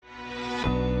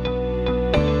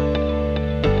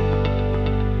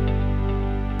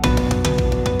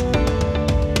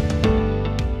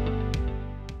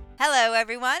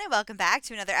everyone, and welcome back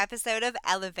to another episode of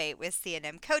Elevate with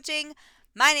C&M Coaching.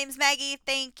 My name's Maggie.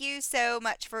 Thank you so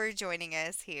much for joining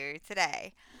us here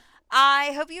today.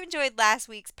 I hope you enjoyed last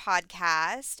week's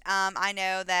podcast. I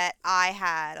know that I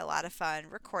had a lot of fun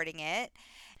recording it.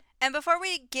 And before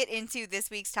we get into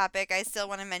this week's topic, I still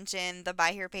want to mention the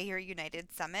Buy Here, Pay Here United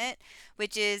Summit,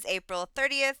 which is April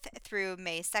 30th through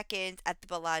May 2nd at the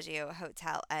Bellagio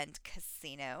Hotel and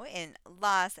Casino in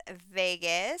Las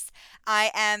Vegas.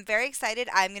 I am very excited.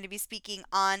 I'm going to be speaking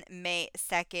on May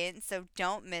 2nd, so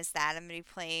don't miss that. I'm going to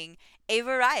be playing a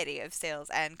variety of sales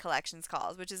and collections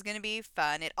calls, which is going to be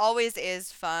fun. It always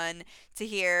is fun to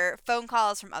hear phone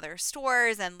calls from other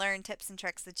stores and learn tips and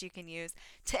tricks that you can use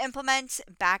to implement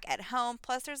back at home.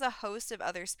 Plus, there's a host of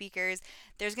other speakers.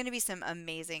 There's going to be some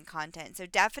amazing content. So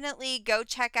definitely go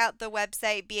check out the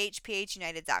website,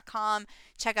 bhphunited.com.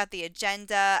 Check out the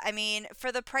agenda. I mean,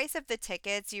 for the price of the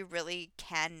tickets, you really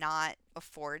cannot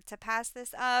afford to pass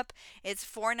this up. It's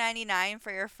 $4.99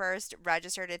 for your first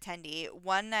registered attendee,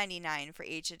 $1.99 for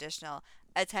each additional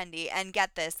attendee. And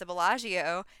get this, the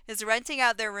Bellagio is renting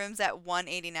out their rooms at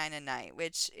 $189 a night,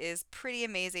 which is pretty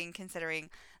amazing considering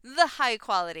the high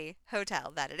quality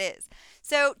hotel that it is.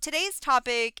 So today's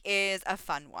topic is a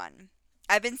fun one.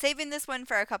 I've been saving this one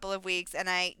for a couple of weeks and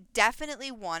I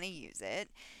definitely want to use it.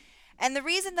 And the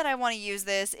reason that I want to use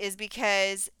this is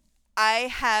because I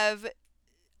have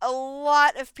a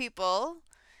lot of people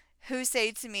who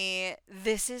say to me,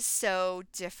 this is so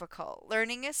difficult.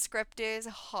 Learning a script is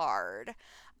hard.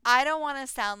 I don't want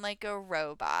to sound like a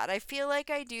robot. I feel like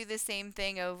I do the same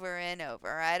thing over and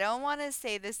over. I don't want to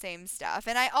say the same stuff.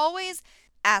 And I always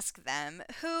ask them,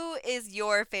 who is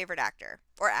your favorite actor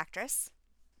or actress?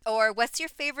 Or what's your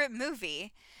favorite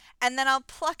movie? And then I'll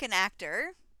pluck an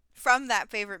actor from that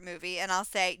favorite movie and I'll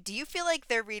say, do you feel like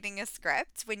they're reading a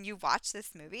script when you watch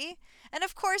this movie? And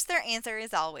of course, their answer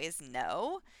is always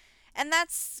no. And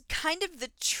that's kind of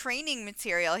the training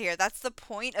material here. That's the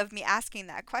point of me asking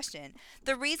that question.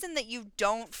 The reason that you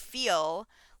don't feel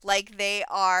like they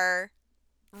are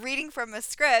reading from a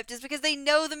script is because they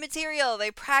know the material.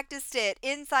 They practiced it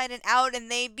inside and out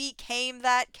and they became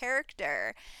that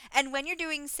character. And when you're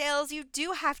doing sales, you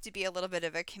do have to be a little bit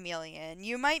of a chameleon.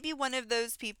 You might be one of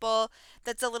those people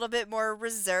that's a little bit more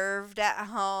reserved at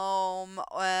home.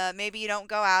 Maybe you don't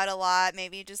go out a lot.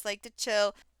 Maybe you just like to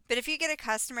chill. But if you get a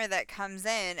customer that comes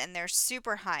in and they're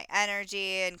super high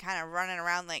energy and kind of running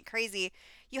around like crazy,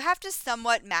 you have to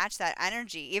somewhat match that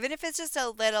energy, even if it's just a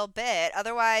little bit.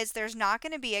 Otherwise, there's not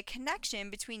going to be a connection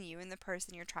between you and the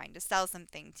person you're trying to sell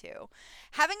something to.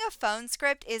 Having a phone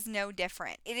script is no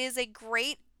different. It is a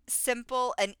great,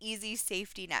 simple, and easy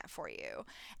safety net for you.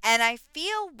 And I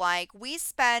feel like we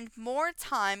spend more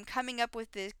time coming up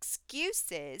with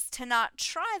excuses to not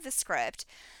try the script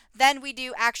than we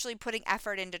do actually putting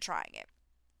effort into trying it.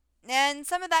 And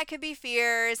some of that could be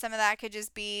fear. Some of that could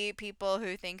just be people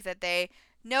who think that they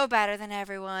know better than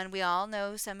everyone. We all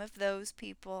know some of those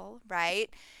people, right?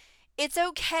 It's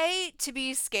okay to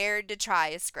be scared to try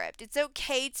a script. It's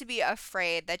okay to be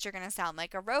afraid that you're going to sound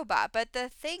like a robot. But the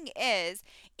thing is,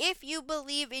 if you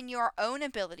believe in your own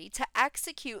ability to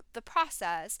execute the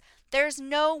process, there's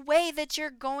no way that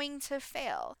you're going to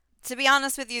fail. To be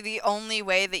honest with you, the only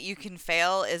way that you can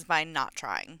fail is by not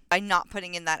trying, by not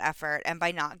putting in that effort, and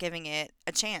by not giving it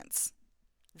a chance.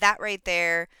 That right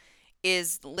there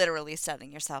is literally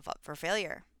setting yourself up for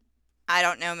failure. I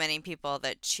don't know many people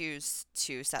that choose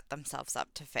to set themselves up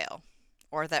to fail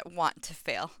or that want to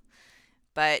fail.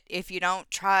 But if you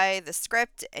don't try the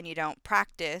script and you don't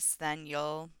practice, then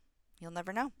you'll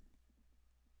never know.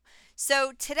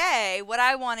 So today, what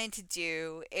I wanted to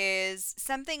do is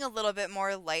something a little bit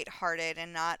more lighthearted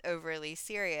and not overly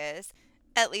serious,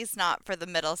 at least not for the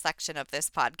middle section of this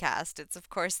podcast. It's of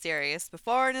course serious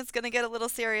before and it's going to get a little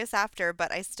serious after,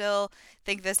 but I still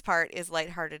think this part is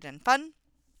lighthearted and fun.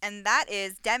 And that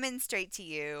is demonstrate to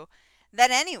you that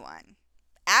anyone,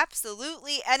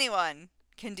 absolutely anyone,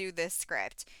 can do this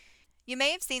script. You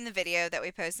may have seen the video that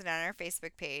we posted on our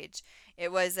Facebook page.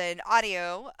 It was an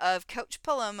audio of Coach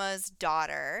Paloma's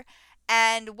daughter,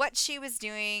 and what she was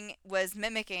doing was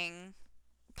mimicking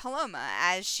Paloma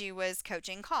as she was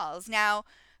coaching calls. Now,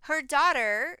 her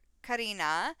daughter,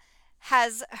 Karina,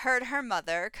 has heard her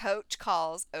mother coach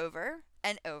calls over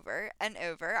and over and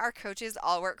over. Our coaches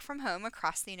all work from home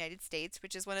across the United States,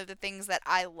 which is one of the things that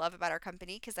I love about our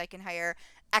company because I can hire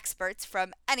experts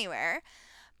from anywhere.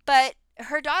 But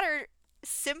her daughter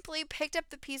simply picked up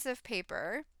the piece of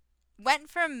paper, went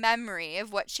from memory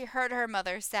of what she heard her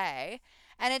mother say,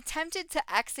 and attempted to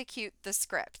execute the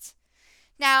script.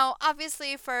 Now,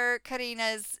 obviously, for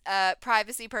Karina's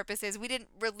privacy purposes, we didn't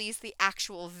release the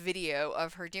actual video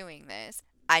of her doing this.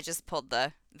 I just pulled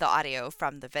the audio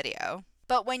from the video.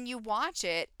 But when you watch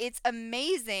it, it's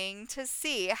amazing to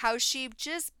see how she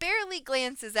just barely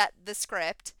glances at the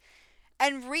script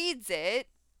and reads it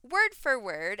word for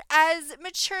word as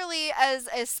maturely as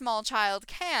a small child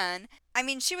can. I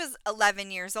mean, she was 11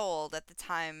 years old at the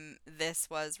time this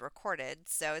was recorded,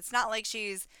 so it's not like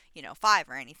she's, 5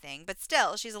 or anything, but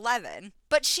still, she's 11.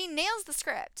 But she nails the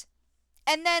script.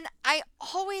 And then I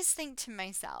always think to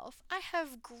myself, I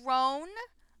have grown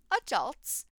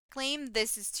adults claim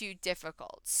this is too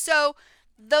difficult. So,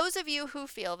 those of you who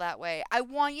feel that way, I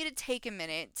want you to take a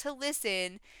minute to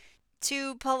listen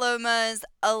to Paloma's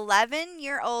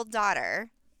 11-year-old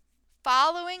daughter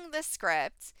following the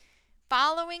script,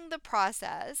 following the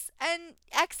process, and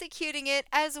executing it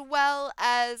as well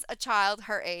as a child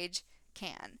her age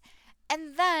can.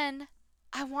 And then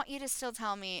I want you to still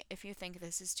tell me if you think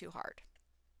this is too hard.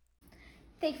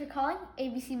 Thank you for calling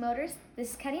ABC Motors.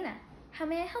 This is Karina. How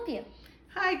may I help you?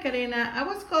 Hi Karina, I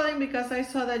was calling because I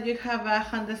saw that you have a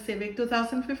Honda Civic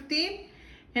 2015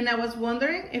 and I was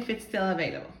wondering if it's still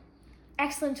available.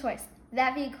 Excellent choice.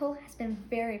 That vehicle has been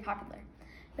very popular.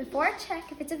 Before I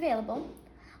check if it's available,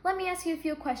 let me ask you a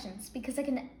few questions because I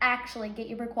can actually get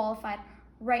you pre-qualified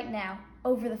right now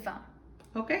over the phone.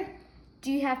 Okay.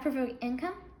 Do you have proof of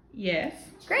income? Yes.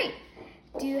 Great.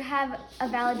 Do you have a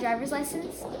valid driver's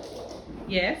license?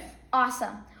 Yes.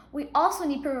 Awesome. We also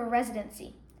need proof of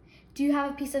residency. Do you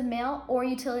have a piece of mail or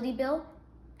utility bill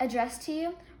addressed to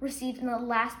you received in the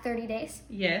last 30 days?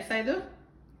 Yes, I do.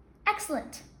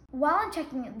 Excellent. While I'm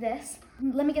checking this,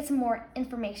 let me get some more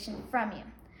information from you.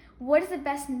 What is the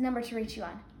best number to reach you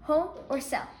on, home or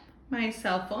cell? My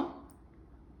cell phone,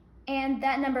 And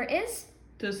that number is?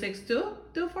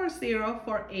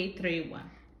 262-240-4831.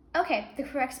 Okay, the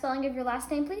correct spelling of your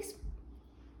last name, please.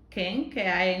 King,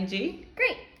 K-I-N-G.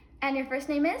 Great. And your first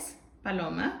name is?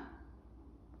 Paloma.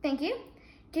 Thank you.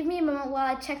 Give me a moment while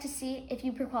I check to see if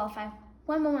you pre-qualify.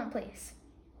 One moment, please.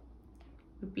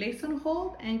 We place on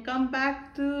hold and come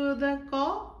back to the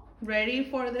call, ready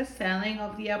for the selling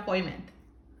of the appointment.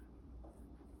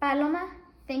 Paloma,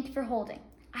 thank you for holding.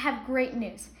 I have great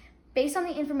news. Based on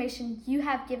the information you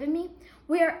have given me,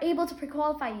 we are able to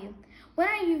pre-qualify you. When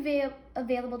are you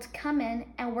available to come in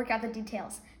and work out the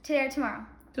details? Today or tomorrow?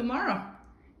 Tomorrow.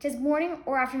 Does morning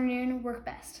or afternoon work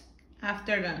best?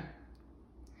 Afternoon.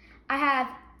 I have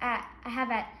at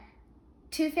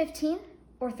 2:15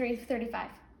 or 3:35.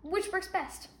 Which works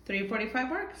best? 3:45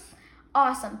 works.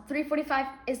 Awesome. 3:45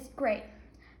 is great.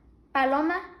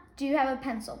 Paloma, do you have a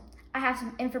pencil? I have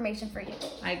some information for you.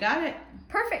 I got it.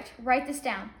 Perfect. Write this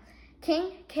down.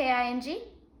 King, K-I-N-G.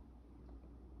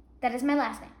 That is my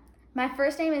last name. My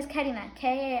first name is Karina,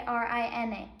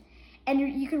 K-A-R-I-N-A. And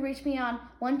you can reach me on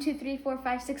 1, 2, 3, 4,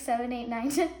 5, 6, 7, 8,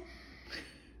 9, 10.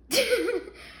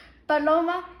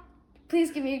 Paloma,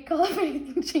 please give me a call if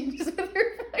anything changes with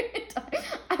your appointment time.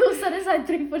 I will set aside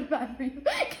 3:45 for you. Can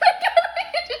I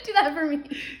just do that for me?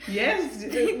 Yes,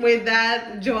 with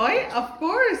that joy, of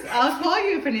course. I'll call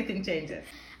you if anything changes.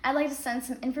 I'd like to send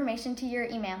some information to your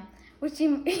email. Which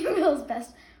email is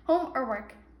best, home or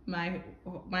work? My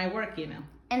work email.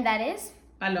 And that is?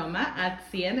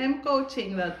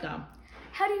 Paloma@cnmcoaching.com.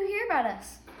 How do you hear about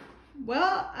us?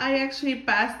 Well, I actually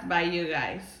passed by you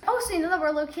guys. Oh, so you know that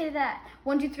we're located at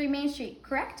 123 Main Street,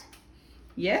 correct?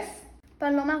 Yes?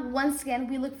 Paloma, once again,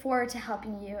 we look forward to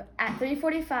helping you at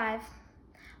 3:45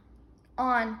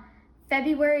 on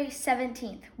February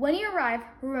 17th. When you arrive,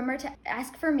 remember to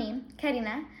ask for me,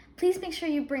 Karina. Please make sure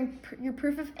you bring your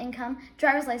proof of income,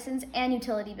 driver's license, and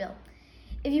utility bill.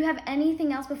 If you have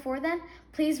anything else before then,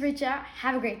 please reach out.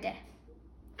 Have a great day.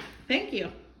 Thank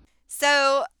you.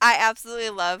 So I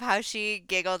absolutely love how she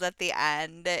giggled at the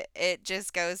end. It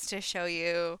just goes to show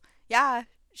you, yeah,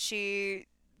 she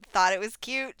thought it was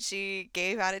cute. She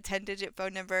gave out a 10-digit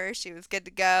phone number. She was good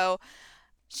to go.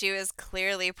 She was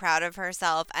clearly proud of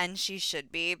herself, and she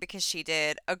should be because she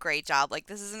did a great job. Like,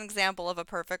 this is an example of a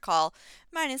perfect call,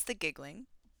 minus the giggling.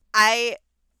 I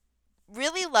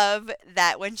really love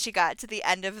that when she got to the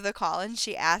end of the call and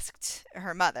she asked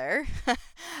her mother,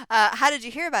 how did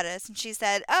you hear about us? And she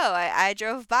said, oh, I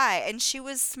drove by. And she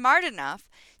was smart enough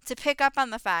to pick up on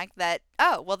the fact that,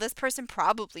 oh, well, this person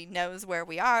probably knows where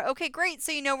we are. Okay, great.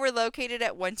 So you know we're located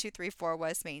at 1234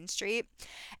 West Main Street.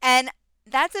 And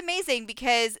that's amazing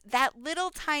because that little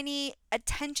tiny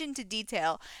attention to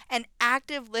detail and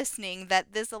active listening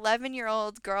that this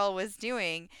 11-year-old girl was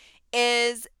doing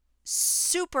is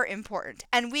super important.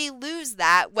 And we lose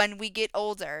that when we get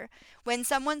older. When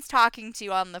someone's talking to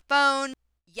you on the phone,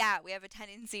 Yeah, we have a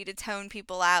tendency to tone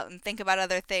people out and think about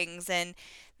other things. And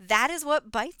that is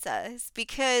what bites us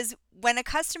because when a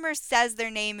customer says their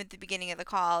name at the beginning of the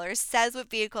call or says what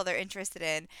vehicle they're interested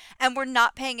in, and we're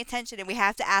not paying attention and we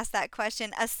have to ask that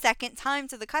question a second time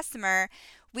to the customer,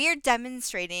 we are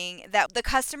demonstrating that the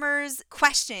customer's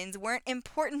questions weren't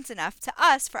important enough to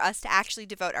us for us to actually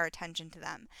devote our attention to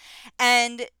them.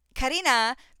 And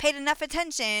Karina paid enough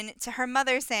attention to her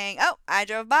mother saying, "Oh, I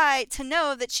drove by," to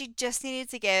know that she just needed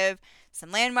to give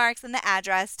some landmarks and the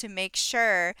address to make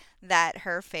sure that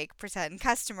her fake pretend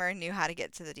customer knew how to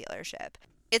get to the dealership.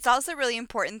 It's also really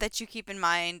important that you keep in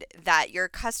mind that your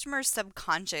customer's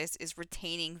subconscious is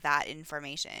retaining that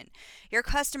information. Your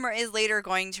customer is later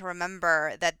going to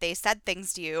remember that they said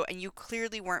things to you and you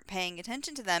clearly weren't paying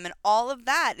attention to them, and all of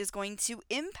that is going to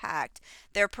impact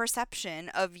their perception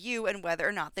of you and whether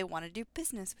or not they want to do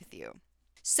business with you.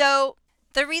 So,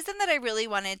 the reason that I really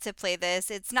wanted to play this,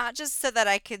 it's not just so that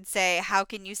I could say, how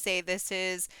can you say this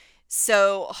is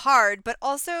so hard, but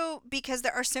also because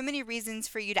there are so many reasons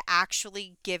for you to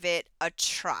actually give it a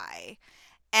try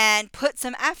and put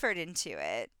some effort into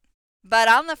it. But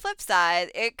on the flip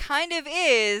side, it kind of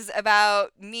is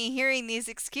about me hearing these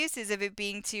excuses of it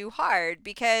being too hard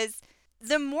because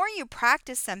the more you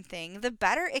practice something, the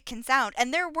better it can sound.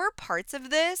 And there were parts of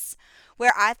this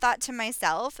where I thought to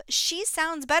myself, she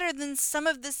sounds better than some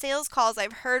of the sales calls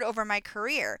I've heard over my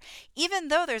career. Even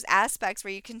though there's aspects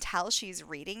where you can tell she's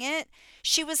reading it,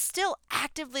 she was still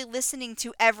actively listening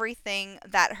to everything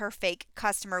that her fake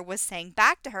customer was saying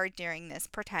back to her during this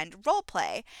pretend role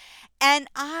play. And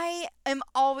I am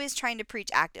always trying to preach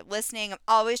active listening. I'm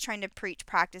always trying to preach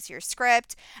practice your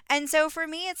script. And so for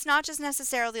me, it's not just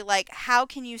necessarily like, how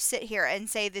can you sit here and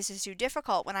say this is too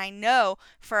difficult when I know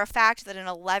for a fact that an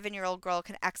 11-year-old girl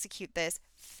can execute this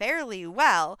fairly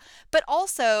well, but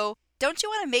also, don't you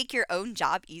want to make your own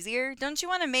job easier? Don't you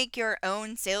want to make your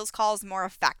own sales calls more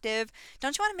effective?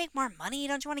 Don't you want to make more money?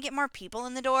 Don't you want to get more people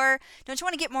in the door? Don't you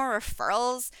want to get more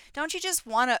referrals? Don't you just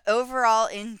want to overall,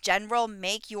 in general,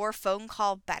 make your phone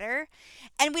call better?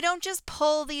 And we don't just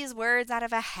pull these words out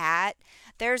of a hat.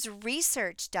 There's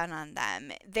research done on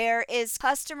them. There is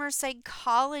customer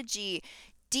psychology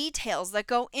details that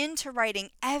go into writing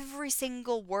every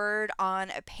single word on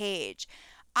a page.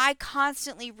 I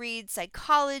constantly read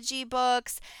psychology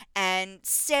books and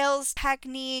sales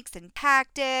techniques and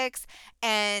tactics,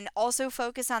 and also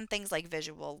focus on things like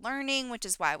visual learning, which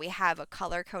is why we have a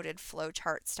color coded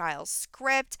flowchart style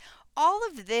script. All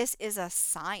of this is a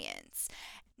science.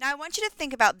 Now, I want you to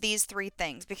think about these three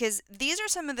things because these are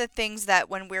some of the things that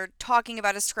when we're talking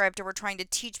about a script or we're trying to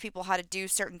teach people how to do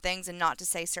certain things and not to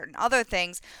say certain other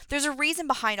things, there's a reason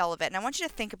behind all of it. And I want you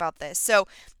to think about this. So,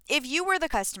 if you were the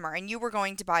customer and you were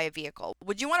going to buy a vehicle,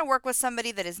 would you want to work with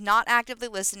somebody that is not actively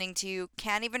listening to you,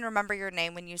 can't even remember your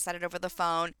name when you said it over the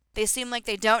phone? They seem like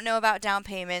they don't know about down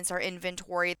payments or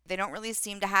inventory. They don't really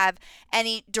seem to have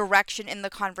any direction in the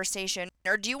conversation.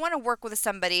 Or do you want to work with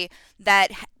somebody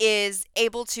that is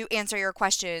able to answer your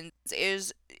questions,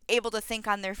 is able to think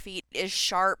on their feet, is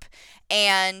sharp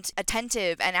and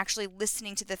attentive and actually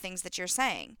listening to the things that you're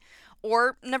saying?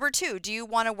 Or number two, do you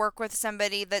want to work with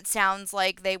somebody that sounds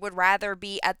like they would rather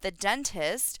be at the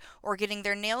dentist or getting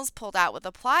their nails pulled out with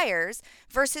the pliers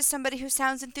versus somebody who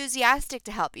sounds enthusiastic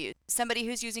to help you, somebody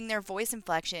who's using their voice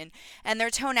inflection and their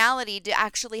tonality to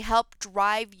actually help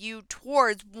drive you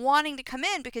towards wanting to come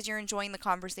in because you're enjoying the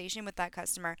conversation with that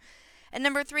customer? And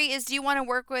number three is, do you want to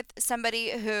work with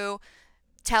somebody who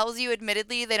tells you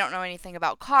admittedly they don't know anything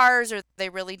about cars or they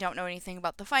really don't know anything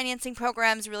about the financing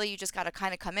programs, really you just got to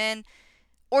kind of come in?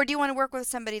 Or do you want to work with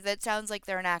somebody that sounds like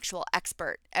they're an actual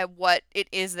expert at what it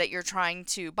is that you're trying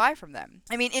to buy from them?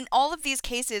 I mean, in all of these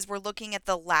cases, we're looking at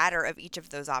the latter of each of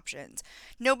those options.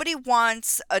 Nobody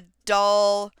wants a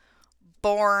dull,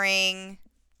 boring,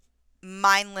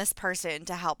 mindless person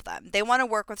to help them. They want to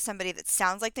work with somebody that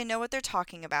sounds like they know what they're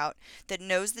talking about, that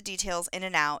knows the details in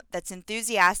and out, that's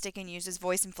enthusiastic and uses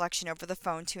voice inflection over the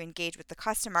phone to engage with the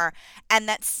customer, and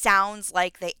that sounds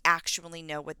like they actually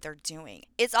know what they're doing.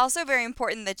 It's also very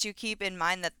important that you keep in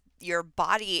mind that your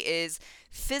body is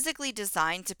physically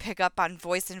designed to pick up on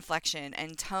voice inflection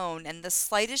and tone, and the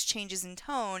slightest changes in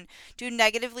tone do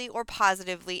negatively or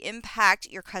positively impact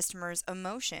your customer's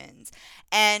emotions.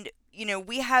 And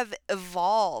we have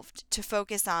evolved to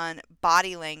focus on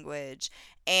body language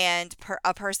and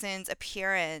a person's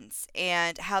appearance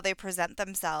and how they present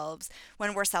themselves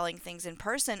when we're selling things in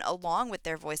person, along with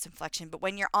their voice inflection. But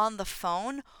when you're on the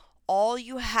phone, all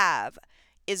you have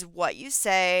is what you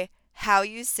say, how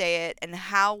you say it, and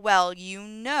how well you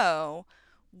know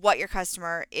what your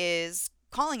customer is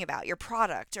calling about, your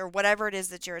product or whatever it is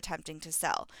that you're attempting to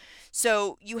sell.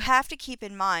 So you have to keep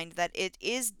in mind that it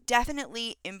is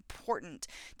definitely important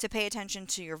to pay attention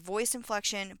to your voice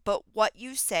inflection, but what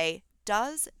you say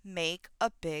does make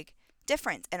a big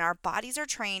difference. And our bodies are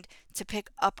trained to pick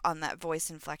up on that voice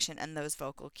inflection and those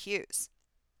vocal cues.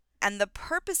 And the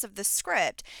purpose of the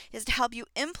script is to help you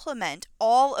implement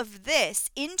all of this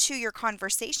into your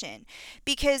conversation,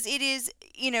 because it is,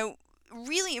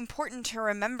 really important to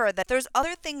remember that there's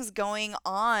other things going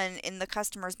on in the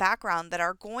customer's background that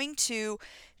are going to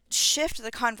shift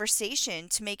the conversation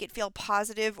to make it feel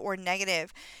positive or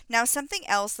negative. Now, something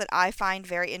else that I find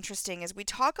very interesting is we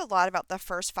talk a lot about the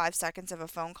first 5 seconds of a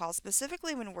phone call,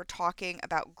 specifically when we're talking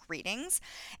about greetings.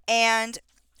 And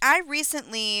I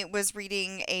recently was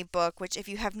reading a book, which, if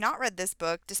you have not read this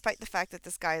book, despite the fact that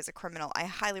this guy is a criminal, I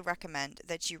highly recommend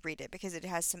that you read it because it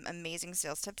has some amazing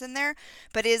sales tips in there.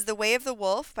 But it is The Way of the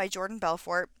Wolf by Jordan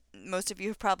Belfort. Most of you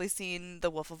have probably seen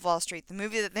The Wolf of Wall Street, the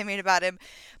movie that they made about him.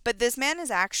 But this man has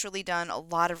actually done a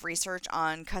lot of research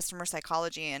on customer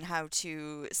psychology and how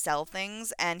to sell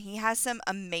things. And he has some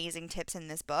amazing tips in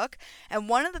this book. And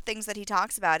one of the things that he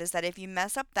talks about is that if you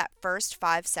mess up that first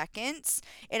 5 seconds,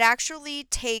 it actually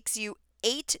takes you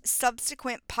 8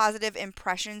 subsequent positive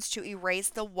impressions to erase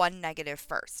the one negative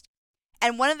first.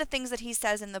 And one of the things that he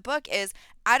says in the book is,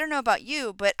 I don't know about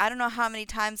you, but I don't know how many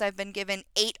times I've been given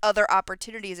 8 other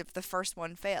opportunities if the first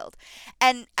one failed.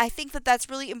 And I think that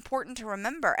that's really important to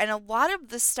remember. And a lot of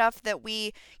the stuff that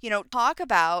we, talk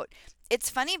about, it's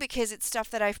funny because it's stuff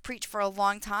that I've preached for a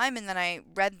long time, and then I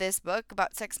read this book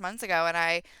about 6 months ago, and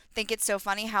I think it's so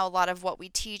funny how a lot of what we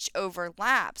teach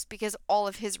overlaps because all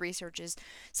of his research is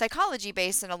psychology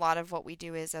based, and a lot of what we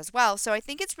do is as well. So I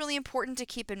think it's really important to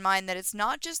keep in mind that it's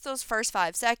not just those first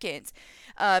 5 seconds,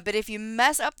 but if you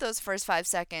mess up those first 5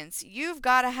 seconds, you've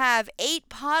got to have 8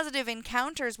 positive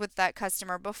encounters with that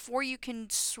customer before you can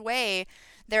sway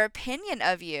their opinion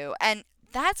of you, and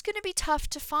that's going to be tough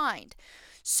to find.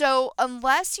 So,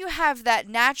 unless you have that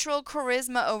natural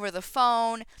charisma over the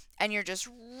phone and you're just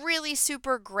really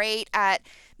super great at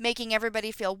making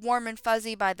everybody feel warm and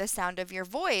fuzzy by the sound of your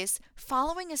voice,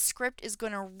 following a script is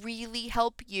going to really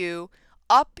help you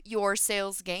up your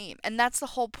sales game. And that's the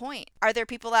whole point. Are there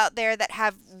people out there that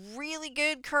have really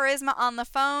good charisma on the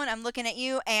phone? I'm looking at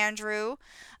you, Andrew.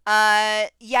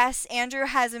 Yes, Andrew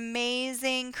has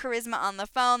amazing charisma on the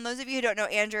phone. Those of you who don't know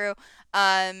Andrew,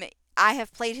 I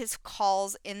have played his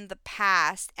calls in the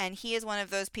past, and he is one of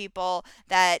those people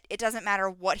that it doesn't matter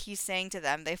what he's saying to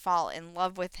them, they fall in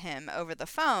love with him over the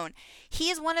phone.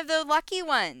 He's one of the lucky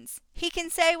ones. He can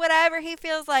say whatever he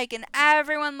feels like, and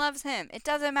everyone loves him. It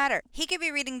doesn't matter. He could be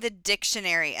reading the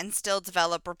dictionary and still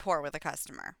develop rapport with a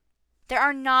customer. There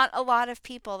are not a lot of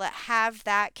people that have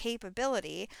that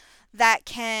capability that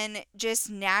can just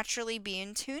naturally be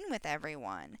in tune with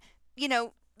everyone.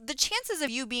 The chances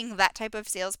of you being that type of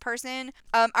salesperson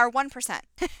are 1%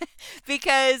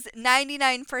 because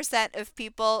 99% of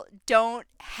people don't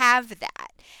have that.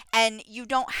 And you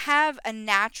don't have a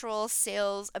natural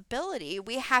sales ability.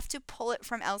 We have to pull it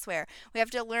from elsewhere. We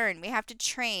have to learn. We have to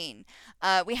train.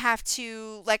 We have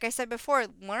to, like I said before,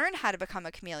 learn how to become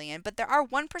a chameleon. But there are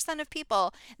 1% of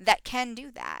people that can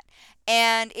do that.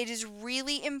 And it is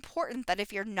really important that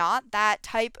if you're not that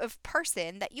type of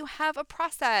person, that you have a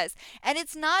process. And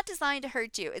it's not designed to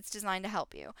hurt you, it's designed to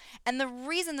help you. And the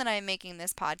reason that I'm making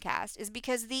this podcast is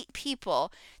because the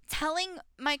people telling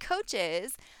my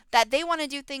coaches that they want to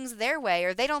do things their way,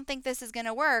 or they don't think this is going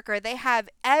to work, or they have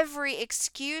every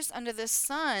excuse under the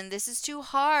sun, this is too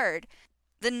hard.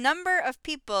 The number of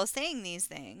people saying these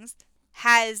things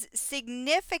has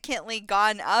significantly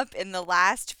gone up in the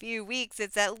last few weeks.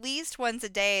 It's at least once a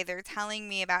day they're telling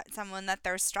me about someone that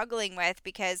they're struggling with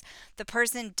because the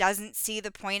person doesn't see the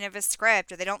point of a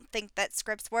script, or they don't think that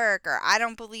scripts work, or I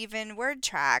don't believe in word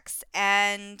tracks.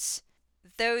 And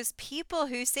those people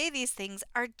who say these things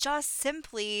are just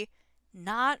simply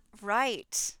not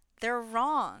right. They're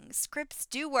wrong. Scripts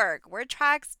do work. Word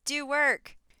tracks do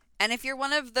work. And if you're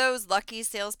one of those lucky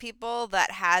salespeople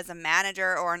that has a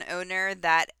manager or an owner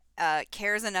that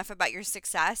cares enough about your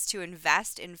success to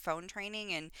invest in phone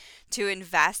training and to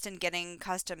invest in getting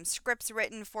custom scripts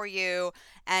written for you,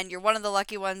 and you're one of the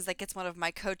lucky ones that gets one of my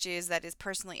coaches that is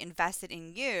personally invested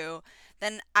in you,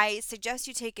 then I suggest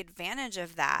you take advantage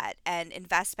of that and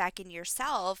invest back in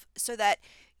yourself so that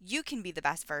you can be the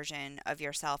best version of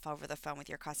yourself over the phone with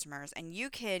your customers, and you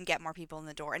can get more people in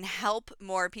the door and help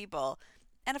more people,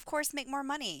 and of course make more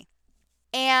money.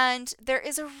 And there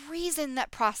is a reason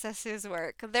that processes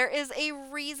work. There is a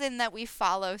reason that we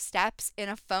follow steps in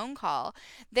a phone call.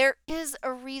 There is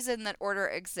a reason that order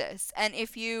exists. And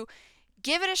if you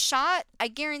give it a shot. I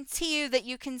guarantee you that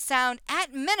you can sound,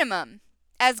 at minimum,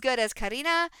 as good as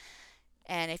Karina.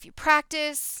 And if you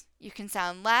practice, you can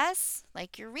sound less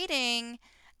like you're reading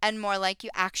and more like you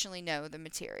actually know the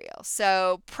material.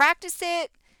 So practice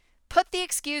it. Put the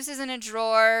excuses in a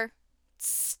drawer.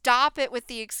 Stop it with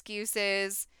the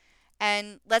excuses.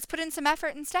 And let's put in some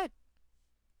effort instead.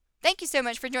 Thank you so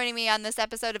much for joining me on this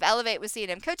episode of Elevate with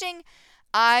C&M Coaching.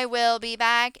 I will be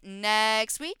back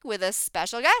next week with a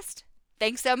special guest.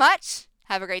 Thanks so much.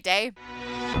 Have a great day.